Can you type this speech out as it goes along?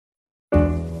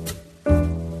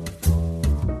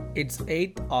It's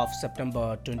 8th of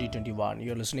September 2021.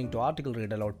 You're listening to Article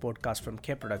Read Aloud podcast from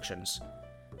K Productions.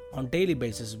 On daily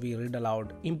basis, we read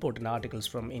aloud important articles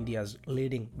from India's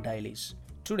leading dailies.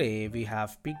 Today, we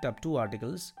have picked up two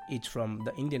articles, each from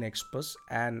the Indian Express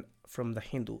and from the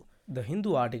Hindu. The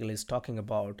Hindu article is talking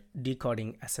about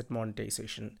decoding asset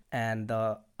monetization, and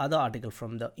the other article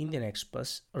from the Indian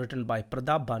Express, written by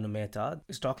Pradap Bhanu Mehta,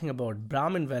 is talking about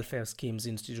Brahmin welfare schemes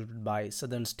instituted by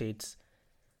southern states.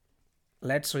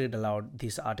 Let's read aloud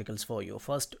these articles for you.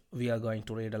 First, we are going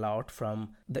to read aloud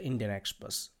from the Indian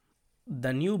Express.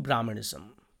 The New Brahminism,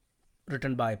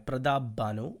 written by Pradap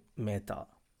Bhanu Mehta.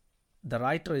 The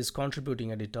writer is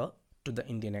contributing editor to the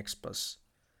Indian Express.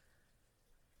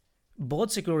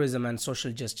 Both secularism and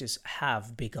social justice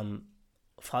have become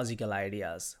farcical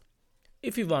ideas.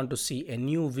 If you want to see a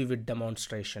new vivid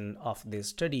demonstration of this,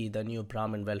 study the new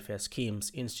Brahmin welfare schemes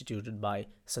instituted by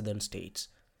southern states.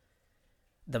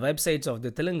 The websites of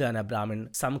the Telangana Brahmin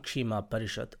Samkshema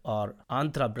Parishad or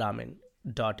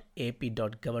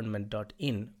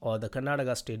anthrabrahmin.ap.government.in or the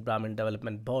Karnataka State Brahmin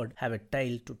Development Board have a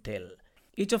tale to tell.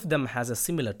 Each of them has a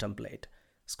similar template: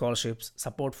 scholarships,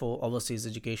 support for overseas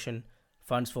education,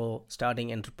 funds for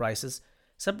starting enterprises,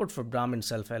 support for Brahmin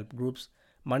self-help groups,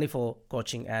 money for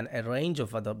coaching, and a range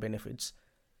of other benefits.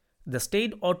 The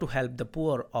state ought to help the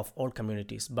poor of all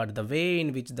communities, but the way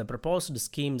in which the proposed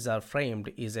schemes are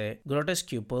framed is a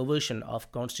grotesque perversion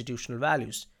of constitutional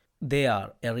values. They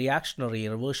are a reactionary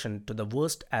reversion to the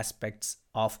worst aspects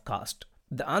of caste.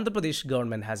 The Andhra Pradesh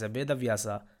government has a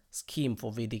Vedavyasa scheme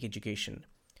for Vedic education.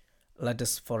 Let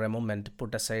us for a moment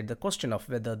put aside the question of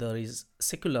whether there is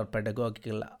secular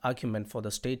pedagogical argument for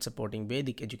the state supporting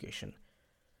Vedic education.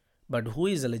 But who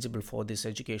is eligible for this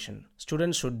education?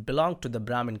 Students should belong to the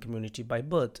Brahmin community by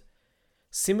birth.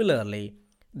 Similarly,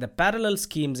 the parallel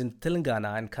schemes in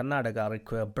Telangana and Karnataka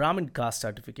require Brahmin caste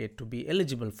certificate to be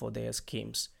eligible for their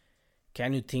schemes.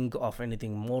 Can you think of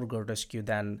anything more grotesque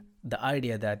than the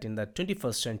idea that in the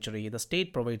 21st century the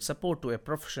state provides support to a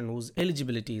profession whose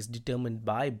eligibility is determined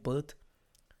by birth?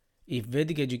 If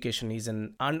Vedic education is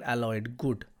an unalloyed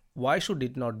good, why should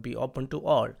it not be open to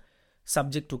all,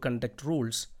 subject to conduct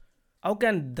rules? How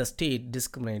can the state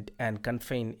discriminate and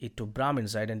confine it to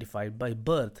Brahmins identified by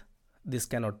birth? This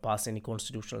cannot pass any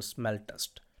constitutional smell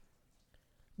test.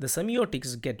 The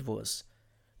semiotics get worse.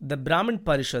 The Brahmin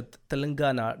Parishad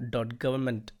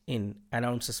Telangana.government.in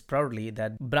announces proudly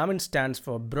that Brahmin stands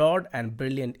for broad and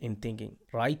brilliant in thinking,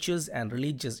 righteous and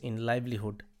religious in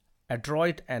livelihood,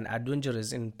 adroit and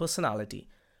adventurous in personality,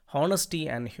 honesty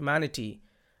and humanity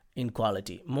in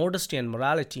quality, modesty and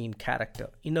morality in character,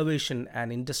 innovation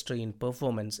and industry in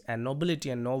performance, and nobility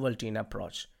and novelty in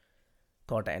approach.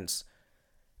 Quote ends.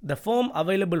 The form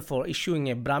available for issuing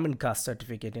a Brahmin caste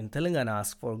certificate in Telangana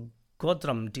asks for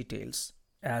Gotram details,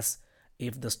 as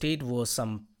if the state was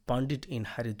some Pandit in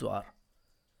Haridwar.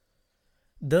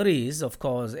 There is, of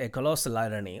course, a colossal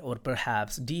irony or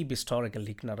perhaps deep historical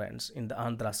ignorance in the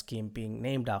Andhra scheme being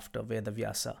named after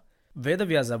Vedavyasa.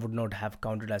 Vedavyasa would not have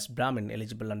counted as Brahmin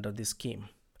eligible under this scheme.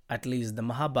 At least the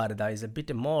Mahabharata is a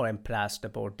bit more empressed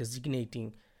about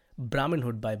designating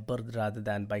Brahminhood by birth rather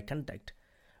than by contact.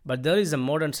 But there is a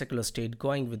modern secular state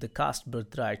going with the caste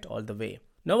birthright all the way.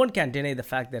 No one can deny the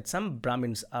fact that some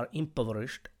Brahmins are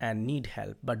impoverished and need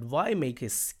help, but why make a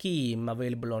scheme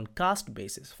available on caste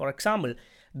basis? For example,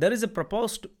 there is a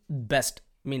proposed BEST,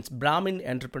 means Brahmin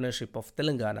Entrepreneurship of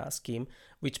Telangana scheme,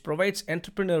 which provides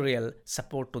entrepreneurial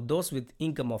support to those with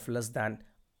income of less than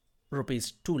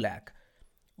rupees 2 lakh.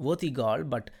 Worthy goal,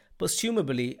 but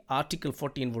presumably Article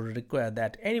 14 would require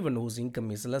that anyone whose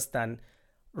income is less than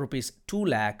rupees 2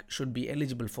 lakh should be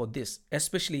eligible for this,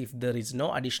 especially if there is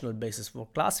no additional basis for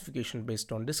classification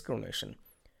based on discrimination.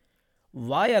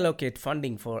 Why allocate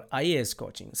funding for IAS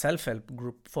coaching, self-help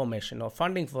group formation, or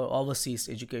funding for overseas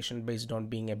education based on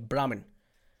being a Brahmin?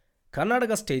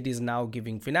 Karnataka state is now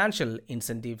giving financial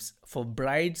incentives for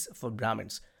brides for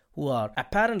Brahmins who are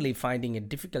apparently finding it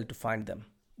difficult to find them.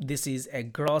 This is a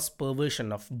gross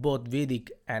perversion of both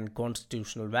Vedic and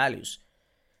constitutional values.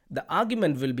 The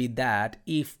argument will be that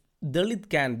if Dalit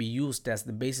can be used as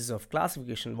the basis of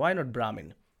classification, why not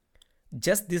Brahmin?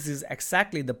 Just this is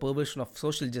exactly the perversion of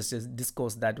social justice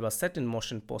discourse that was set in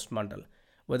motion post-Mandal,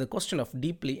 where the question of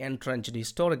deeply entrenched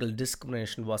historical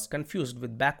discrimination was confused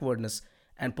with backwardness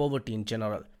and poverty in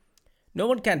general. No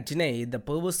one can deny the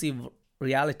pervasive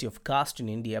reality of caste in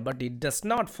India, but it does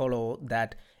not follow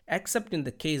that, except in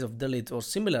the case of Dalits or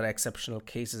similar exceptional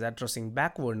cases addressing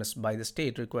backwardness by the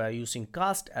state, require using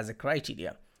caste as a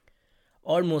criteria.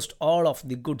 Almost all of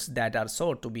the goods that are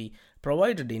sought to be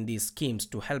provided in these schemes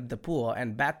to help the poor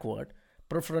and backward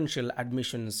Preferential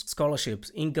admissions,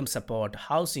 scholarships, income support,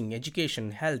 housing,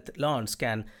 education, health, loans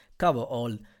can cover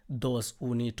all those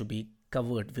who need to be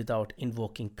covered without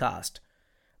invoking caste.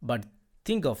 But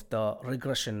think of the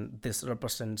regression this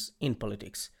represents in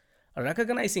politics.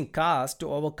 Recognizing caste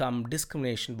to overcome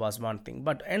discrimination was one thing,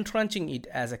 but entrenching it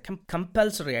as a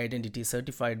compulsory identity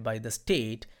certified by the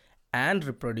state and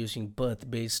reproducing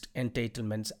birth based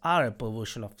entitlements are a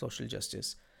perversion of social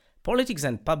justice. Politics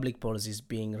and public policies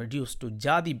being reduced to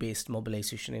jati based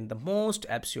mobilization in the most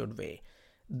absurd way.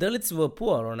 Dalits were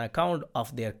poor on account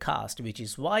of their caste, which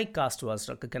is why caste was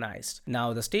recognized.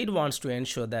 Now, the state wants to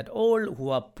ensure that all who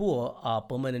are poor are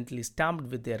permanently stamped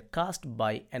with their caste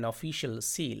by an official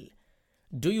seal.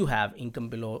 Do you have income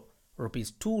below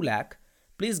rupees 2 lakh?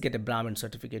 Please get a Brahmin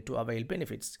certificate to avail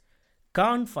benefits.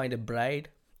 Can't find a bride?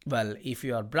 Well, if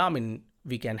you are Brahmin,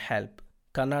 we can help.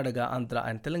 Karnataka, Andhra,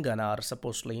 and Telangana are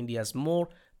supposedly India's more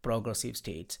progressive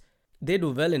states. They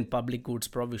do well in public goods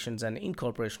provisions and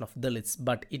incorporation of Dalits,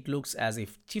 but it looks as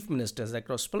if chief ministers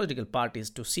across political parties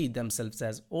to see themselves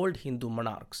as old Hindu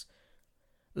monarchs,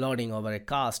 lording over a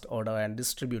caste order and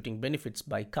distributing benefits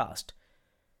by caste.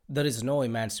 There is no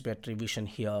emancipatory vision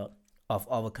here of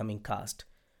overcoming caste.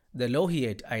 The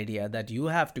Lohite idea that you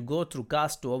have to go through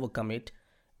caste to overcome it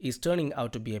is turning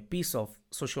out to be a piece of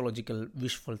sociological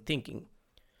wishful thinking.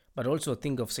 But also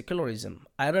think of secularism.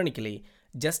 Ironically,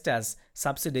 just as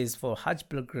subsidies for Hajj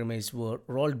pilgrimage were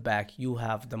rolled back, you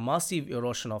have the massive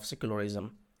erosion of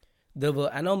secularism. There were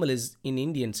anomalies in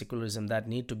Indian secularism that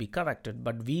need to be corrected,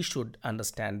 but we should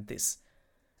understand this.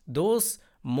 Those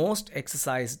most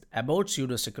exercised about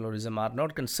pseudo-secularism are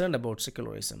not concerned about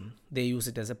secularism. They use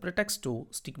it as a pretext to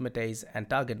stigmatize and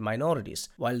target minorities.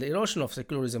 While the erosion of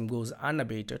secularism goes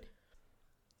unabated,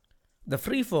 the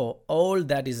free for all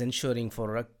that is ensuring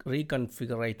for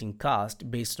reconfiguring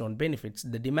caste based on benefits,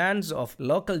 the demands of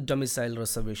local domicile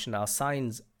reservation are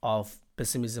signs of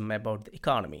pessimism about the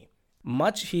economy.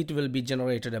 Much heat will be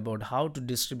generated about how to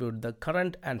distribute the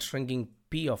current and shrinking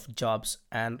P of jobs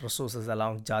and resources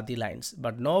along jati lines,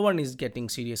 but no one is getting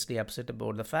seriously upset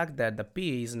about the fact that the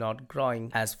P is not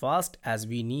growing as fast as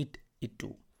we need it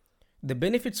to. The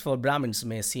benefits for Brahmins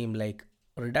may seem like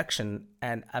reduction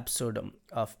and absurdum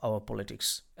of our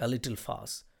politics, a little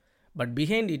farce. But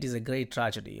behind it is a great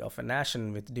tragedy of a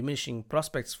nation with diminishing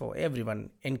prospects for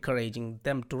everyone, encouraging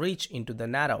them to reach into the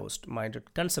narrowest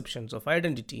minded conceptions of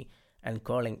identity and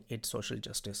calling it social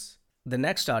justice. The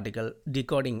next article,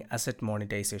 Decoding Asset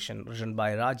Monetization, written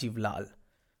by Rajiv Lal.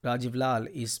 Rajiv Lal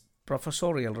is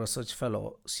Professorial Research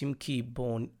Fellow, Simki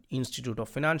Bone Institute of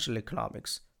Financial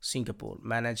Economics, Singapore,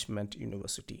 Management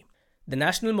University. The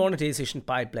National Monetization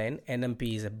Pipeline,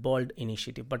 NMP, is a bold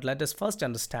initiative, but let us first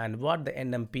understand what the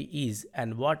NMP is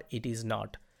and what it is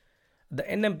not. The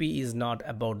NMP is not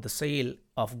about the sale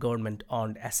of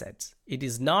government-owned assets. It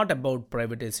is not about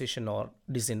privatization or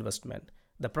disinvestment.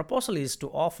 The proposal is to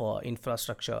offer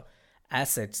infrastructure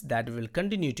assets that will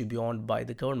continue to be owned by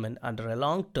the government under a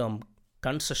long-term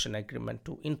concession agreement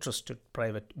to interested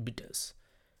private bidders.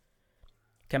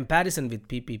 Comparison with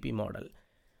PPP model.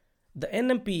 The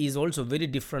NMP is also very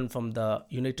different from the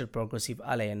United Progressive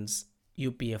Alliance,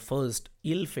 UPA First,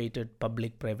 ill-fated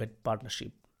public-private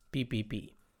partnership, PPP.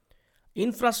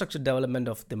 Infrastructure development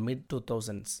of the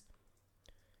mid-2000s.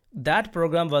 That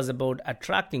program was about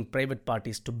attracting private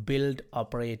parties to build,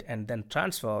 operate, and then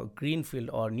transfer greenfield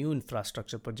or new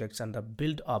infrastructure projects under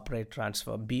Build, Operate,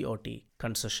 Transfer (BOT)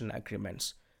 concession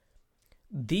agreements.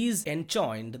 These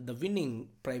enjoined the winning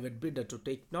private bidder to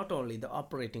take not only the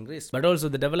operating risk but also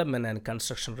the development and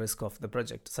construction risk of the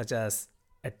project, such as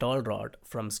a toll road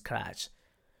from scratch.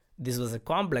 This was a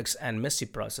complex and messy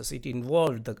process. It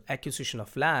involved the acquisition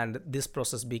of land. This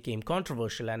process became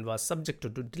controversial and was subject to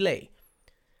delay.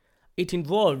 It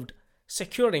involved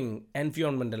securing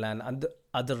environmental and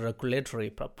other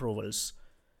regulatory approvals.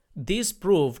 These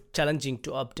proved challenging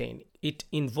to obtain. It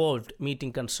involved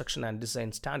meeting construction and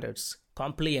design standards.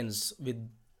 Compliance with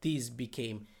these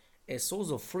became a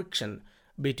source of friction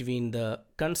between the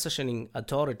concessioning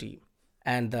authority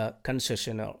and the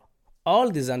concessionaire.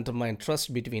 All this undermined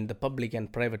trust between the public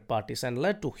and private parties and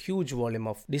led to huge volume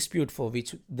of dispute for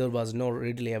which there was no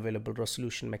readily available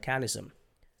resolution mechanism.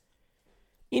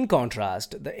 In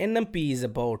contrast, the NMP is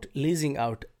about leasing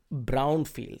out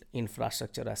brownfield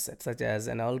infrastructure assets such as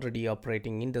an already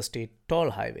operating interstate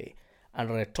toll highway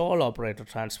under a toll operator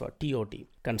transfer (TOT)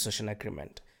 concession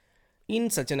agreement. In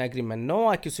such an agreement,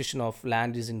 no acquisition of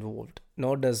land is involved,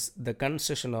 nor does the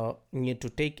concessionaire need to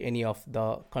take any of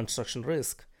the construction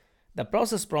risk. The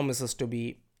process promises to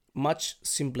be much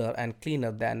simpler and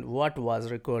cleaner than what was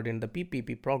required in the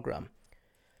PPP program.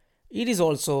 It is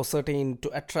also certain to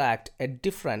attract a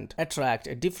different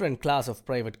class of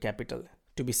private capital.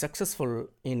 To be successful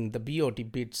in the BOT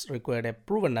bids required a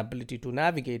proven ability to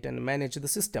navigate and manage the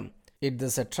system. It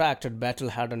thus attracted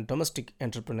battle-hardened domestic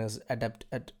entrepreneurs adept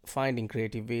at finding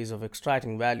creative ways of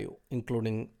extracting value,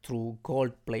 including through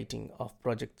gold plating of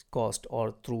project cost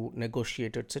or through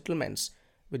negotiated settlements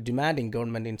with demanding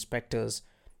government inspectors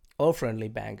or friendly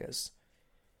bankers.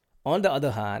 On the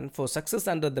other hand, for success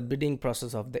under the bidding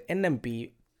process of the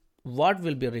NMP, what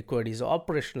will be required is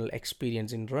operational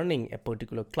experience in running a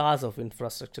particular class of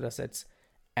infrastructure assets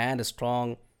and a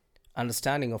strong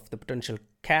understanding of the potential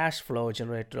cash flow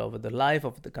generated over the life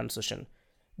of the concession.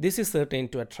 This is certain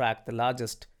to attract the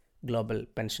largest global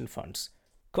pension funds.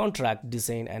 Contract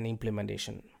design and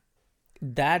implementation.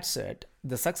 That said,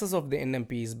 the success of the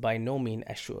NMP is by no means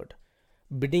assured.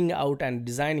 Bidding out and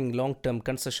designing long term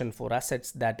concession for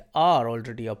assets that are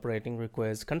already operating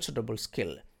requires considerable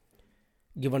skill.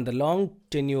 Given the long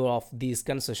tenure of these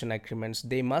concession agreements,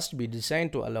 they must be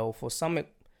designed to allow for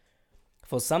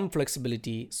some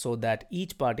flexibility so that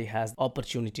each party has the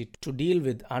opportunity to deal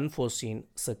with unforeseen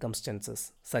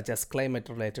circumstances such as climate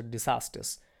related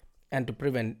disasters and to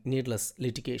prevent needless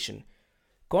litigation.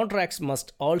 Contracts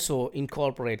must also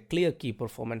incorporate clear key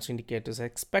performance indicators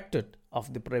expected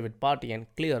of the private party and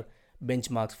clear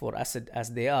benchmarks for assets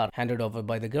as they are handed over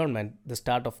by the government the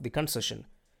start of the concession.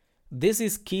 This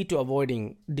is key to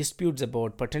avoiding disputes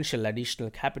about potential additional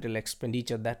capital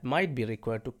expenditure that might be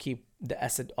required to keep the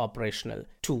asset operational.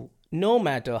 2. No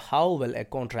matter how well a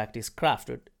contract is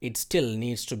crafted, it still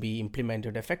needs to be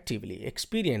implemented effectively.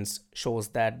 Experience shows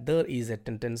that there is a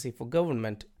tendency for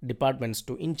government departments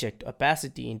to inject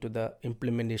opacity into the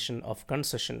implementation of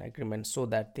concession agreements so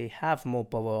that they have more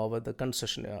power over the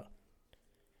concessionaire.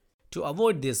 To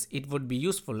avoid this, it would be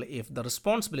useful if the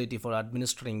responsibility for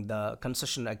administering the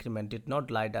concession agreement did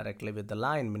not lie directly with the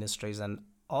line ministries and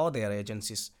or their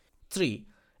agencies. 3.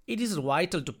 It is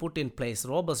vital to put in place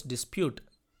robust dispute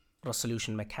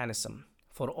resolution mechanism.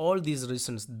 For all these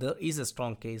reasons, there is a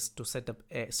strong case to set up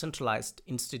a centralized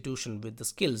institution with the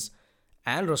skills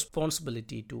and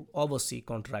responsibility to oversee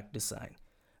contract design,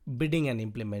 bidding and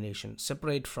implementation,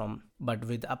 separate from but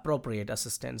with appropriate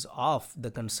assistance of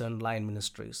the concerned line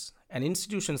ministries. An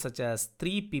institution such as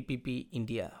 3PPP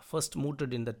India, first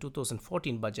mooted in the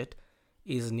 2014 budget,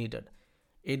 is needed.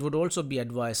 It would also be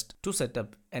advised to set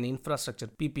up an infrastructure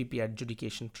PPP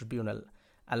adjudication tribunal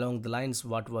along the lines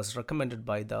what was recommended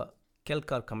by the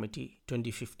Kelkar Committee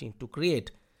 2015 to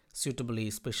create suitably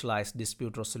specialized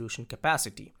dispute resolution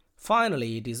capacity.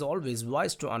 Finally, it is always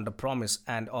wise to underpromise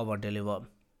and overdeliver.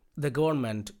 The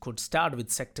government could start with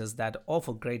sectors that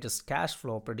offer greatest cash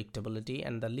flow predictability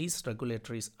and the least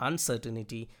regulatory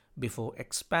uncertainty before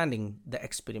expanding the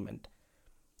experiment.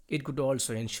 It could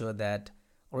also ensure that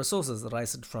resources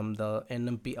raised from the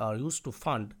NMP are used to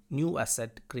fund new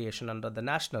asset creation under the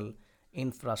National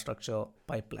Infrastructure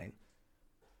Pipeline.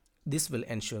 This will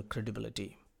ensure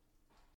credibility.